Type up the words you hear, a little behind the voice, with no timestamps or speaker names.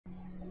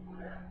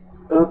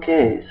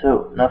Okay,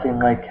 so nothing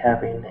like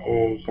having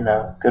a,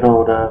 good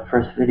old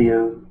first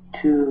video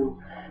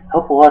to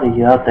help a lot of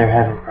you out there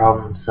having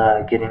problems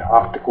getting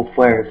optical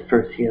flares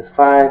for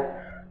CS5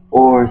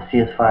 or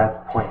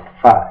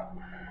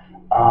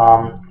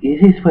cs5.5.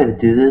 Easiest way to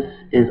do this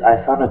is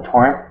I found a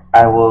torrent.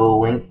 I will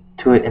link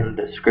to it in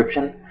the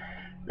description.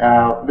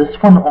 Now, this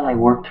one only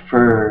worked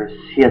for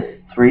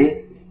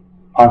CS3,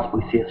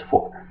 possibly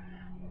CS4,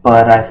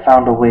 but I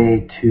found a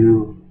way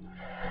to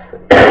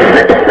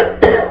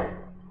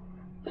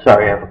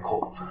sorry, I have a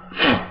cold.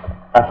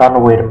 I found a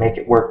way to make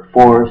it work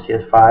for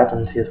CS5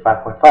 and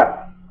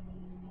cs5.5.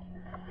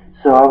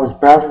 So I was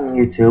browsing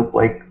YouTube,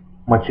 like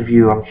much of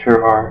you I'm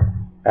sure are,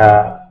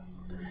 I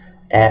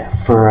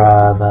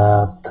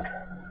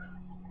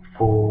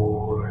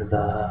was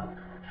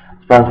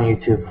browsing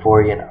YouTube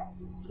for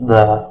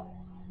the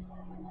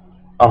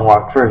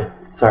unlocked version.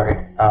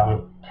 Sorry,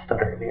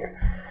 stuttering here.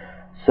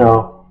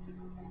 So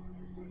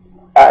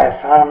I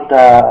found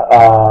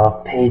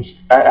a page.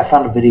 I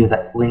found a video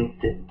that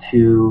linked it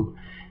to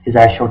his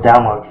actual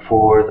download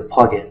for the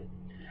plugin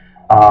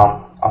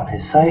on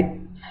his site.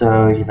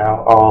 So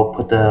I'll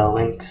put the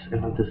links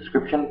in the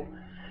description.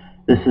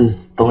 This is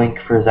the link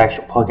for his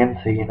actual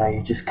plugin. So you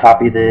just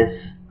copy this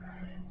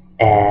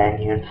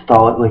and you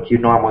install it like you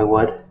normally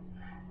would.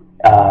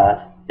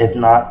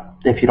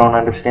 If you don't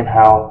understand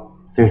how,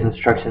 there's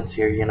instructions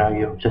here.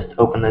 You'll just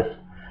open this,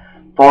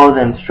 follow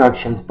the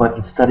instructions, but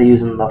instead of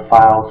using the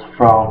files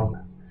from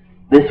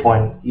this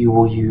one, you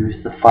will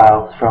use the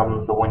files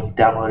from the one you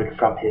downloaded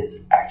from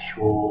his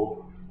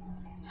actual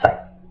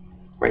site,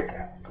 right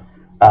there.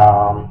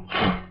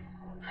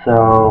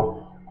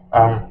 So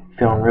I'm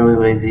feeling really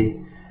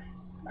lazy.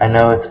 I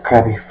know it's a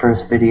crappy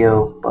first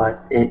video,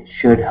 but it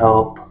should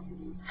help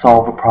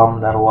solve a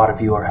problem that a lot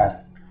of you are having.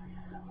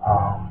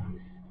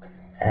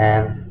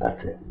 And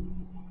that's it.